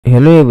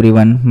Hello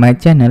everyone, my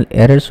channel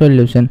Error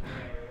Solution.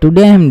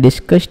 Today I am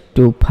discussed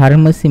to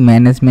pharmacy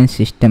management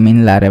system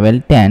in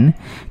Laravel 10.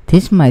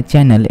 This my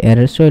channel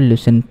Error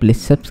Solution. Please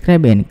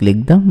subscribe and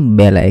click the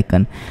bell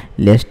icon.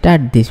 Let's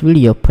start this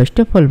video. First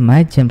of all,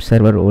 my gem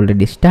server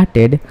already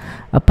started.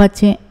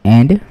 Apache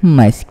and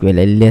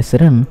MySQL. Let's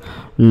run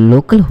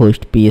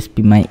localhost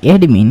PSP my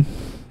admin.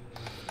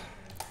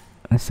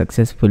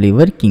 Successfully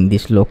working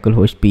this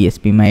localhost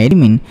PSP my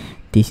admin.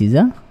 This is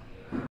a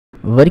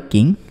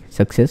working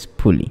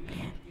successfully.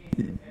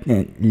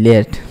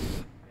 Let's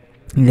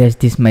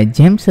this my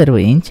gem server.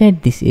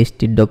 Inside this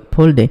htdoc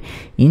folder,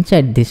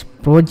 inside this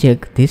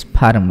project, this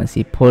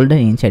pharmacy folder,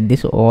 inside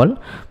this all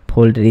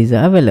folder is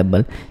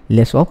available.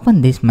 Let's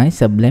open this my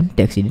Sublime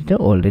text editor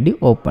already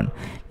open.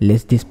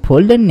 This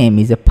folder name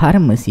is a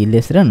pharmacy.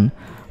 Let's run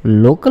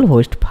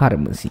localhost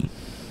pharmacy.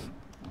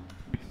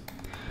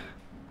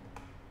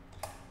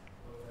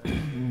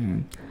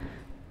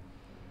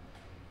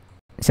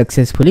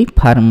 Successfully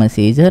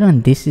pharmacy is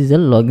run. This is a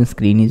login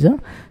screen is a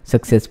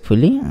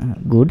successfully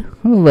good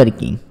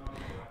working.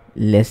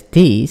 Let's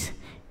this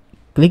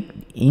click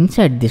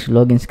inside this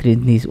login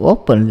screen is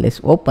open. Let's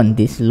open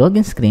this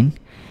login screen.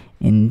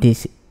 In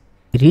this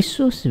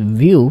resource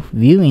view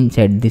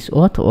inside this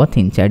auth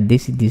inside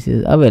this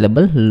is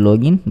available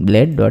login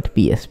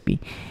blade.php.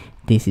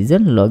 This is a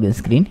login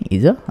screen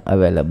is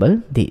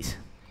available. This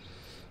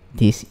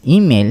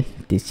email,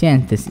 this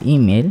change this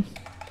email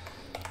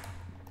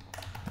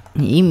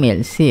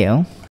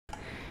save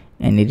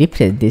and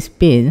refresh this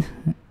page,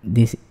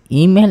 this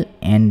email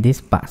and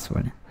this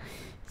password.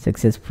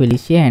 Successfully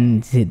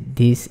send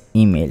this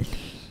email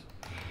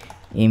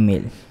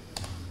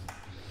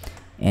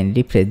and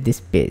refresh this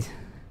page.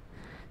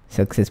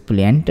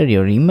 Successfully enter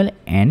your email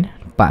and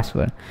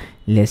password.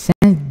 Let's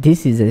change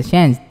this is a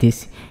change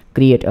this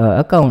create a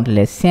account.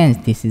 Let's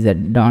change this is a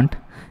don't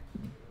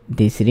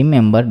this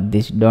remember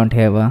this don't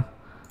have a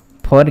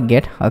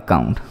forget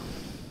account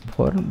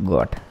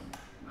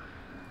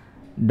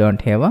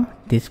don't have a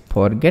this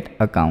forget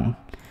account.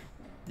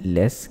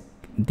 Let's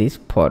this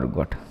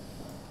forgot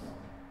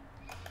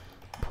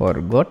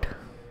got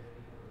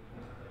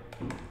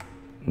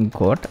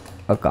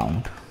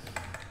account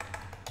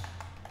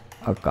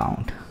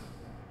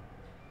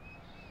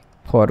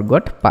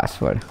forgot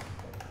password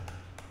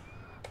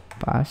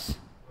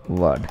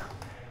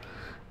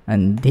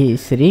and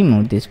this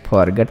remove this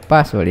forget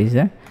password is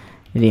a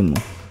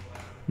remove.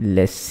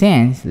 Let's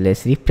change,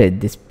 let's refresh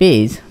this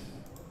page.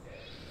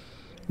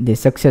 They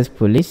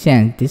successfully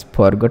change this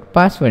forgot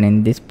password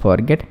in this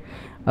forget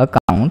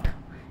account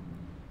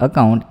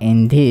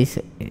and this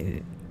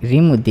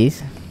remove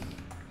this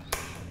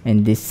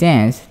and this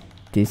change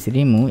this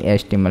remove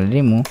HTML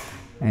remove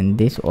and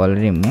this all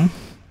remove.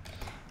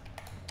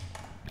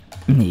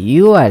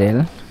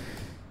 URL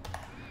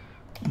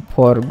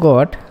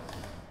forgot,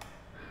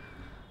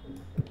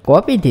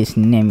 copy this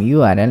name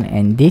URL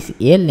and this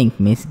a link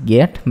means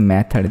get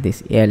method.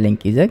 This a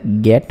link is a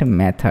get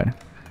method.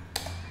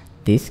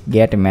 This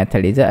get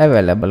method is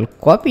available.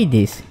 Copy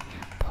this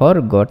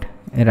forgot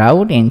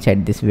route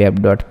inside this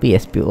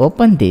web.php.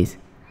 Open this.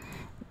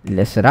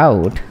 Let's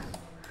route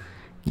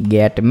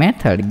get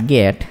method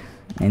get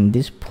and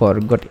this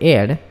forgot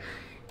add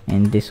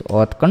and this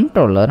auth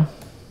controller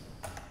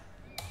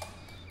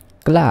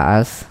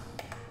class.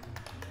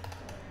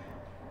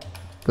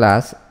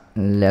 Let's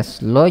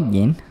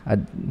login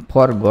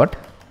forgot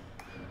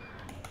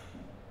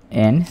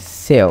and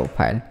save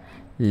file.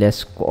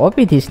 Let's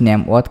copy this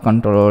name auth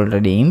controller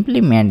already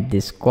implement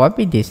this.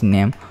 Copy this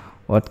name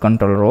auth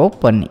controller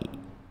open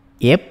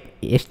app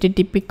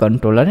http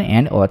controller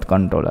and auth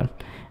controller.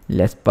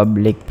 Let's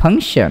public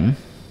function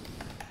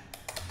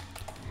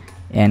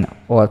and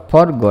auth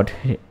forgot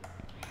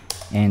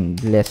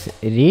and let's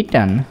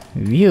return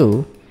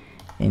view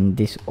in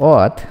this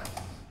auth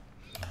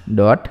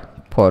dot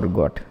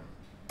forgot.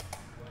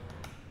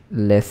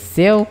 Let's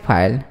save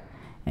file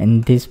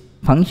and this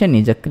function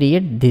is a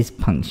create this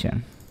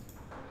function.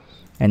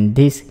 And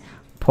this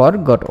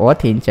forgot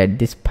auth inside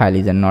this file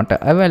is not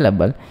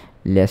available.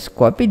 Let's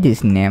copy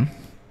this name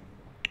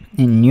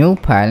in new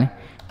file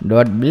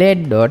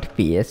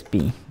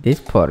 .blade.php. This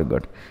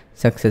forgot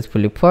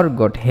successfully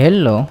forgot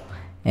hello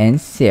and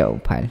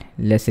save file.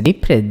 Let's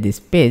refresh this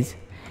page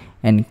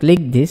and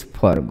click this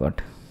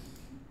forgot.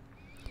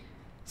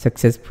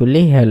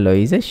 Successfully hello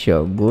is a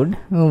show good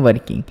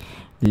working.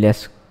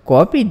 Let's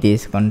copy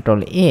this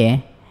Control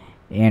A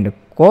and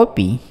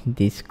copy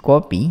this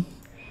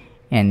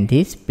and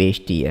this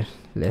paste here.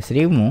 Let's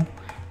remove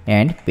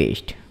and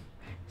paste.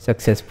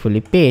 Successfully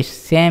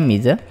paste. Same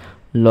is a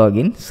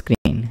login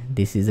screen.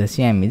 This is the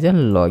same is a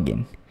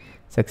login.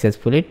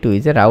 Successfully 2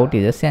 is a route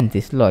is a send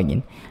this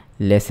login.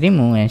 Let's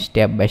remove and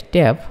step by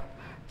step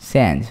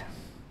change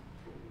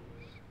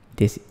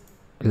this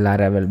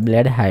Laravel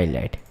blade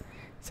highlight.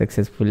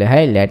 Successfully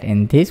highlight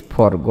and this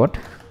forgot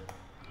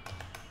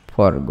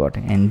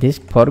and this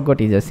forgot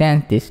is a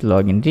sense this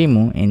login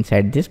remove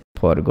inside this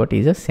forgot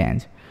is a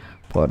sense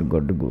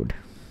forgot good.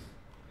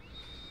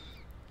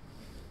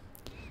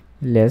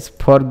 Let's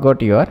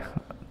forgot your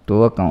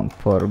to account,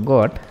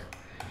 forgot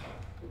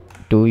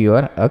to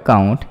your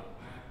account,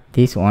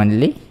 this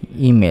only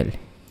email.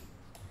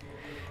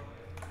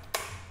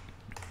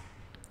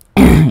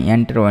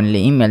 Enter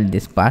only email.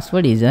 This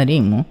password is a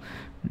remove.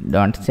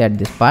 Don't set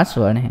this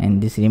password,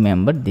 and this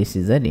remember this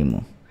is a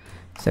remove.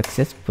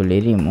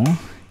 Successfully remove,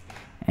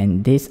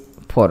 and this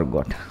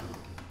forgot.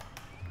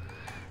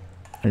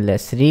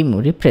 Let's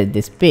refresh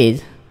this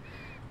page.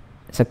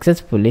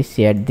 Successfully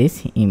shared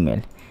this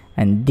email,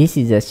 and this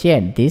is a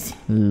shared this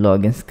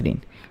login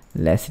screen.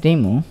 Let's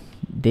remove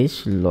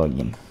this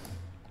login,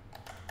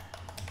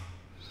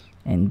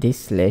 and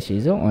this slash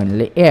is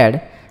only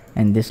add,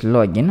 and this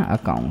login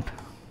account.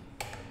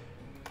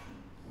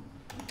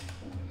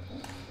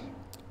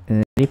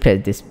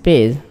 Refresh this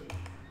page.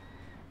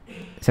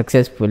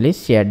 Successfully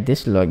shared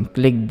this login.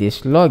 Click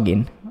this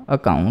login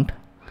account,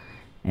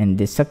 and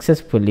this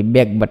successfully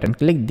back button.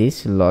 Click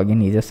this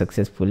login is a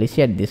successfully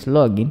shared this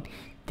login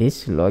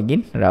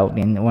route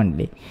in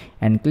only,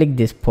 and click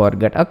this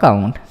forget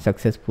account.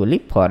 Successfully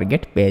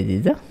forget page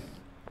is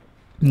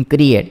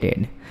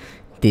created.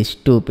 These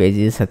two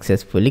pages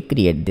successfully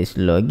create this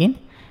login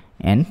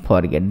and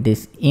forget.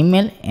 This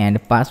email and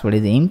password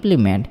is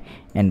implement,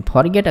 and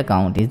forget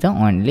account is the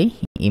only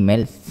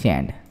email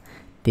send.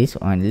 This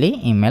only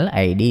email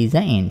ID is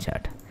a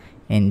insert,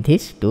 and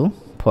this to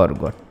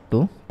forgot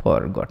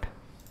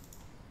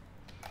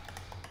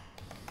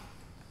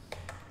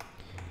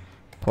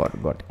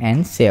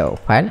and save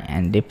file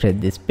and refresh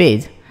this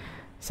page.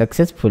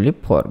 Successfully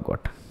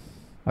forgot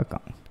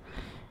account.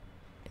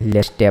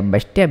 Let's step by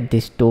step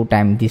this 2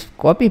 times this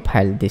copy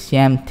file. The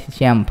same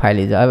file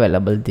is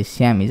available. This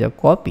same is a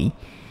copy.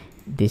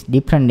 This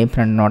different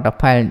not a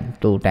file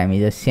 2 times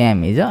is a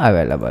same is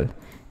available.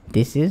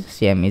 This is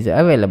same is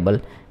available.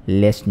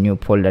 Let's new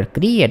folder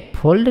create.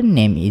 Folder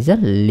name is a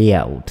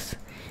layouts.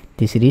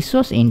 This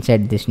resource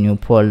inside this new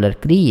folder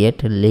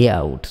create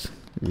layouts.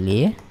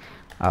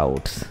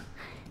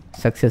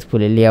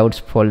 Successfully layouts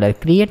folder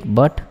create,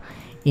 but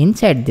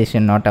inside this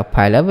is not a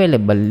file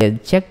available.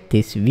 Let's check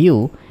this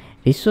view.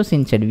 Resource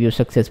inside view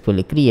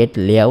successfully create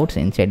layouts.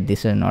 Inside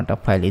this is not a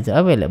file is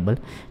available.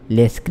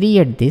 Let's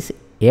create this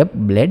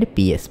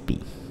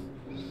app.blade.php.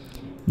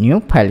 New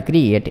file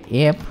create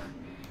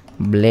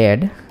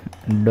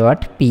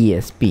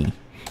app.blade.php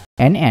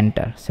and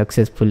enter.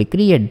 Successfully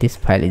create this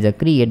file is a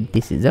create.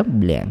 This is a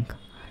blank.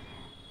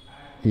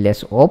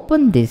 Let's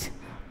open this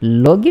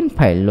login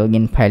file.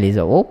 Login file is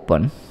a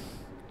open.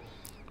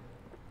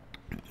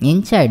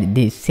 Inside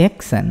this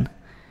section,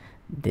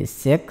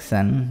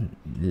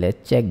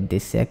 let's check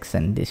this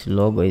section. This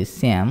logo is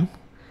same,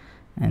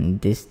 and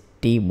this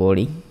T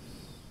body,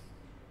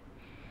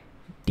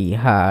 T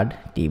hard,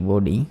 T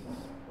body,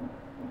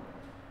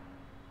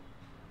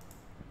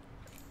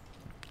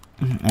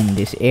 and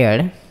this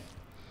add,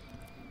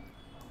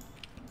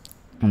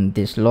 and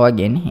this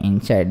login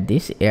inside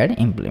this add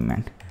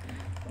implement.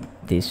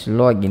 This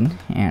login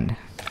and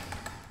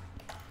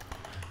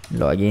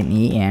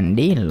login end,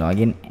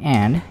 login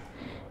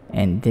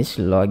and this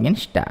login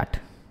start.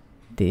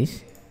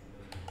 This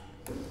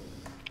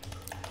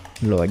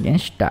login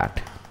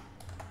start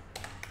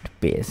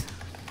page.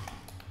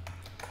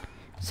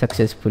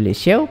 Successfully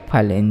save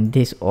file in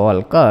this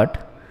all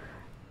cut.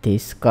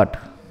 This cut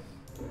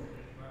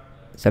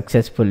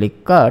successfully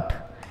cut,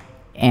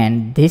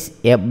 and this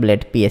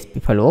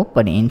app.blade.php file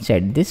open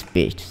inside this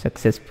paste.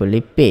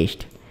 Successfully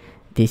paste.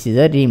 This is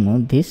a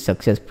remove. This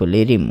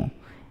successfully remove,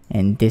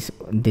 and this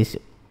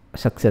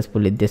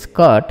successfully this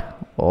cut,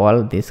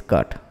 all this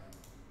cut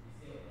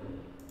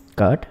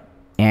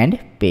and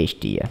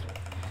paste here.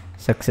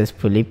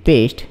 Successfully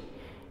paste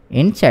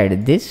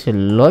inside this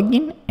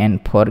login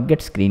and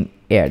forget screen.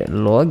 Add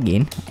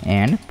login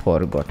and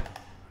forgot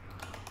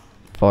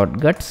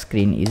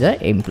screen is a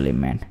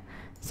implement.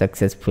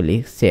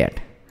 Successfully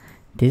set.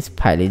 This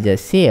file is a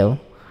save,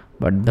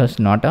 but thus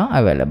not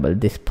available.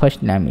 This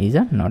first name is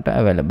not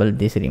available.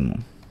 This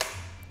remove.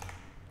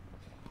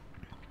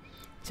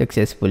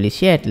 Successfully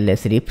set.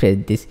 Let's refresh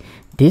this.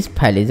 This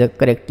file is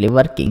correctly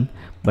working,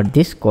 but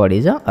this code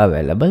is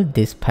available.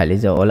 This file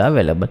is all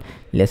available.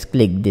 Let's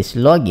click this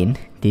login.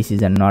 This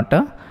is not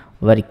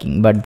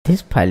working, but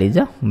this file is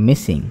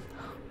missing.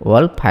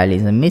 All file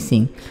is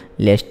missing.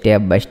 Let's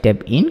step by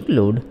step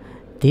include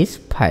this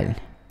file.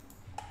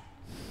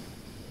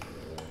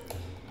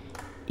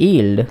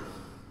 Yield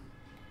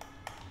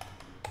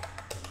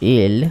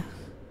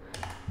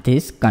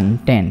this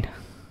content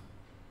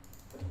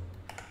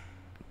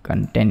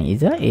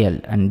is a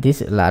yield, and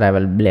this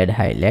Laravel blade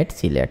highlight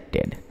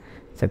selected.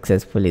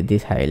 Successfully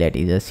this highlight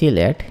is a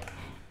select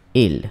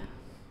yield.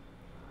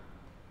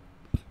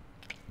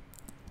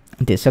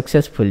 This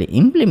successfully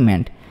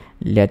implement.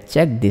 Let's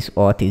check this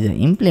auth is a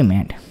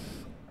implement.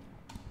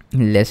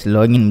 Let's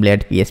login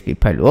blade.php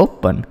file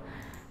open.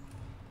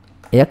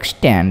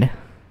 Extend.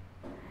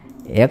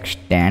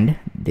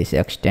 This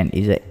extend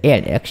is a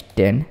add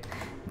extend.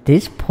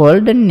 This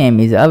folder name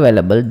is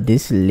available.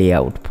 This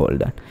layout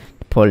folder.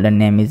 Folder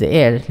name is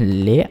add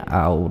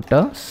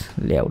layouts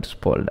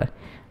folder.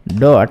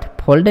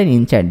 Dot folder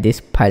inside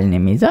this file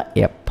name is a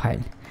app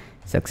file.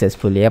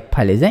 successfully a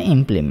file is a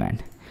implement.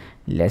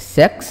 Let's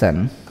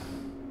section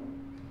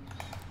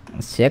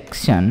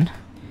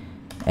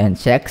and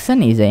section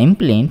is a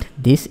implement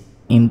this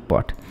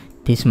import.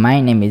 This my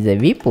name is a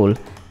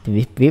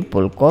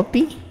vpull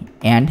copy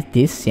and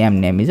this same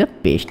name is a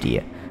paste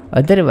here.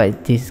 Otherwise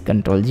this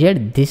control Z,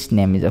 this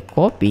name is a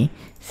copy,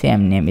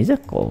 same name is a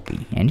copy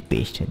and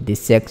paste.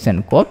 This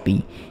section copy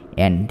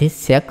and this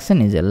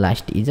section is a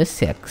last is a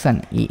section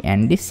E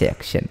and this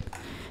section.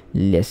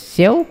 Let's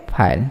save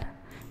file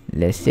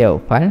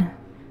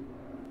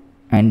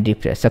and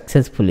refresh.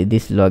 Successfully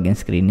this login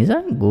screen is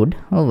a good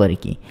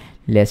working.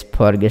 Let's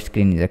forget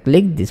screen is a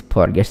click this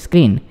forget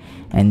screen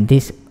and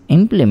this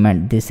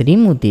implement this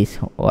remove this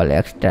all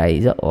extra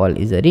is a all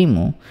is a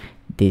remove.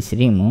 This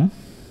remove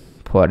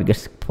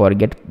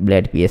forget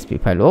blade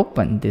PSP file,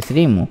 open this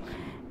remove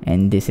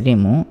and this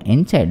remove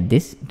inside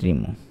this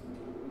remove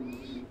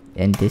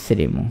and this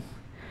remove.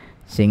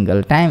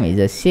 Single time is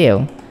a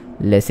save.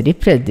 Let's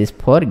refresh this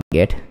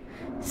forget.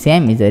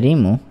 Same is a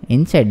remove,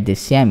 inside this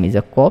same is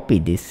a copy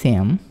this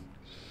same,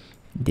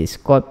 this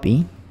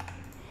copy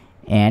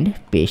and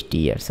paste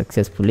here.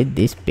 Successfully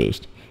this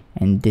paste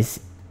and this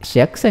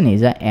section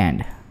is a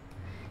end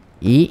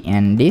E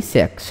and this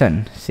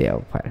section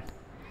save file.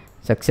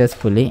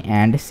 Successfully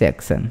and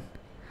section.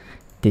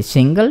 This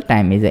single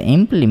time is a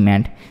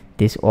implement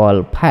this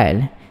all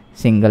file.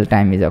 Single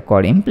time is a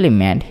called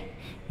implement.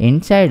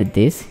 Inside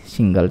this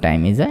single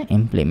time is a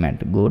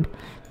implement. Good.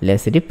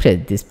 Let's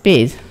refresh this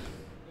page.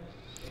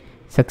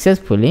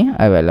 Successfully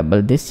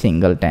available this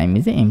single time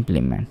is a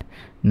implement.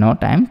 No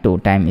time, two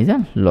time is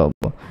a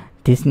logo.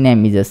 This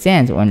name is a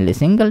sense, only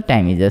single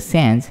time is a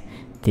sense.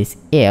 This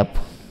F,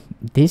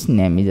 this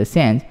name is a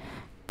sense.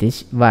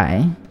 This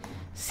Y,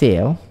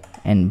 save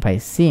and by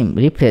sim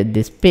refresh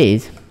this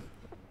page.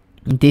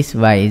 This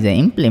Y is a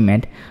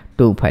implement.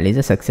 Two file is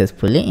a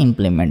successfully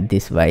implement.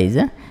 This Y is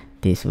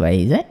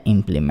a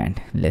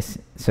implement. Let's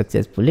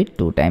successfully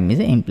two time is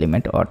a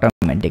implement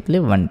automatically,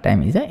 one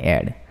time is a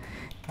add.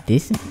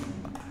 This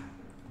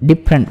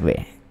different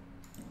way.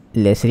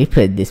 Let's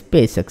refresh this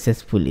page.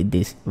 Successfully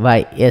this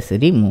Y is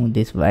remove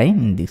this Y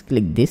and this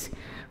click this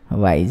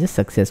Y is a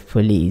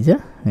successfully is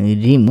a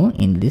remove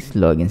in this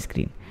login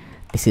screen.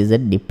 This is a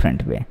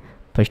different way.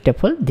 First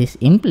of all this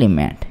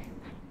implement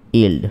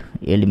yield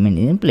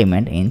means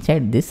implement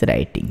inside this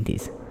writing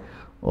this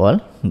all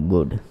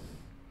good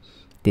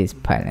this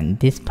file and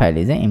this file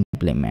is a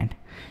implement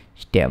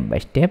step by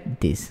step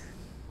this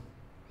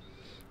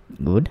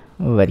good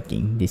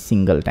working. This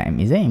single time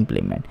is a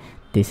implement.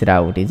 This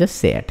route is a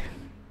set,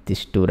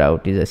 this two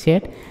route is a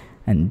set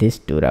and this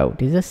two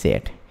route is a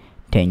set.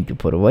 Thank you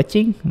for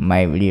watching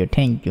my video.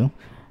 Thank you.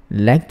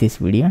 Like this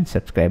video and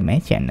subscribe my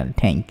channel.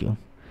 Thank you.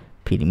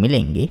 फिर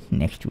मिलेंगे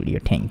next video.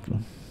 Thank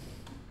you.